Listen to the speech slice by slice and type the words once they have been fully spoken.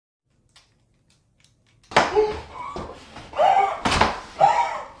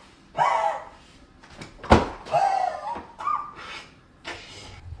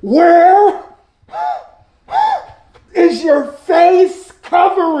Where is your face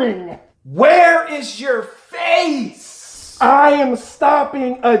covering? Where is your face? I am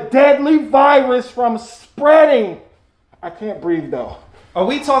stopping a deadly virus from spreading. I can't breathe though. Are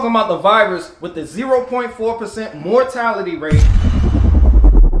we talking about the virus with the 0.4% mortality rate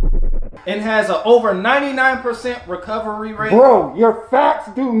and has an over 99% recovery rate? Bro, your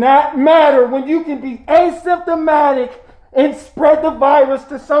facts do not matter when you can be asymptomatic and spread the virus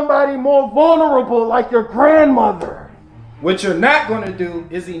to somebody more vulnerable like your grandmother. What you're not going to do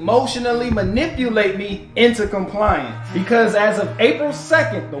is emotionally manipulate me into compliance. Because as of April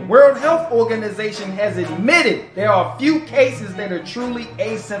 2nd, the World Health Organization has admitted there are few cases that are truly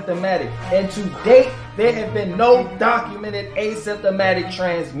asymptomatic. And to date, there have been no documented asymptomatic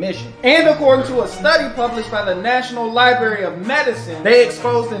transmission. And according to a study published by the National Library of Medicine, they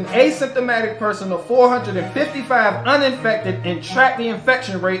exposed an asymptomatic person to 455 uninfected and tracked the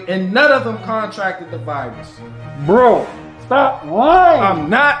infection rate, and none of them contracted the virus. Bro, stop lying. I'm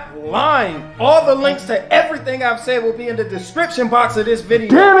not lying. All the links to everything I've said will be in the description box of this video.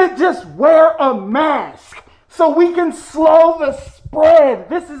 Damn it, just wear a mask so we can slow the spread.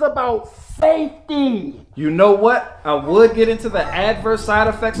 This is about safety. You know what? I would get into the adverse side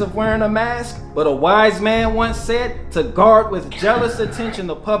effects of wearing a mask, but a wise man once said to guard with jealous attention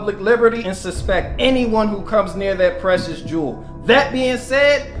the public liberty and suspect anyone who comes near that precious jewel. That being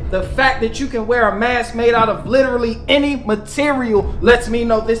said, the fact that you can wear a mask made out of literally any material lets me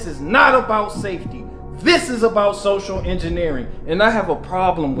know this is not about safety. This is about social engineering, and I have a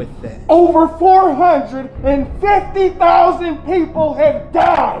problem with that. Over 450,000 people have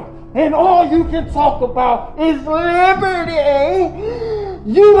died, and all you can talk about is liberty.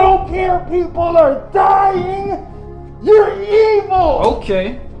 You don't care people are dying. You're evil.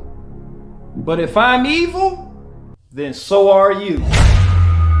 Okay, but if I'm evil, then so are you.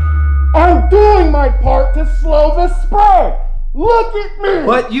 I'm doing my part to slow the spread. Look at me.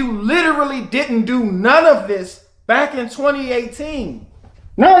 But you literally didn't do none of this back in 2018.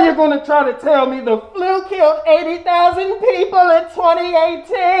 Now you're going to try to tell me the flu killed 80,000 people in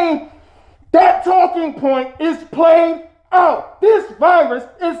 2018. That talking point is plain out. This virus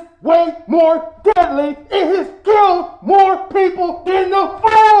is way more deadly. It has killed more people than the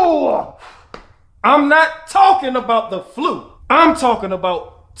flu. I'm not talking about the flu. I'm talking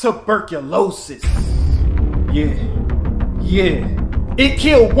about tuberculosis. Yeah. It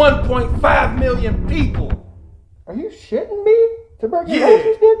killed 1.5 million people. Are you shitting me?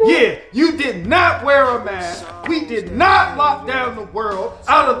 Tuberculosis did that? Yeah, you did not wear a mask. We did not lock down the world.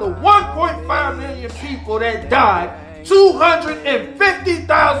 Out of the 1.5 million people that died,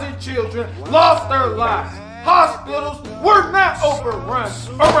 250,000 children lost their lives. Hospitals were not overrun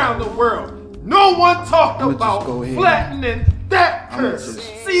around the world. No one talked about flattening that curve.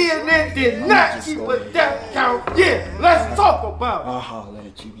 CNN did not keep a death count. Yeah, let's talk about it. I'll holler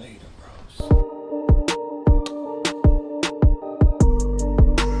at you later, bros.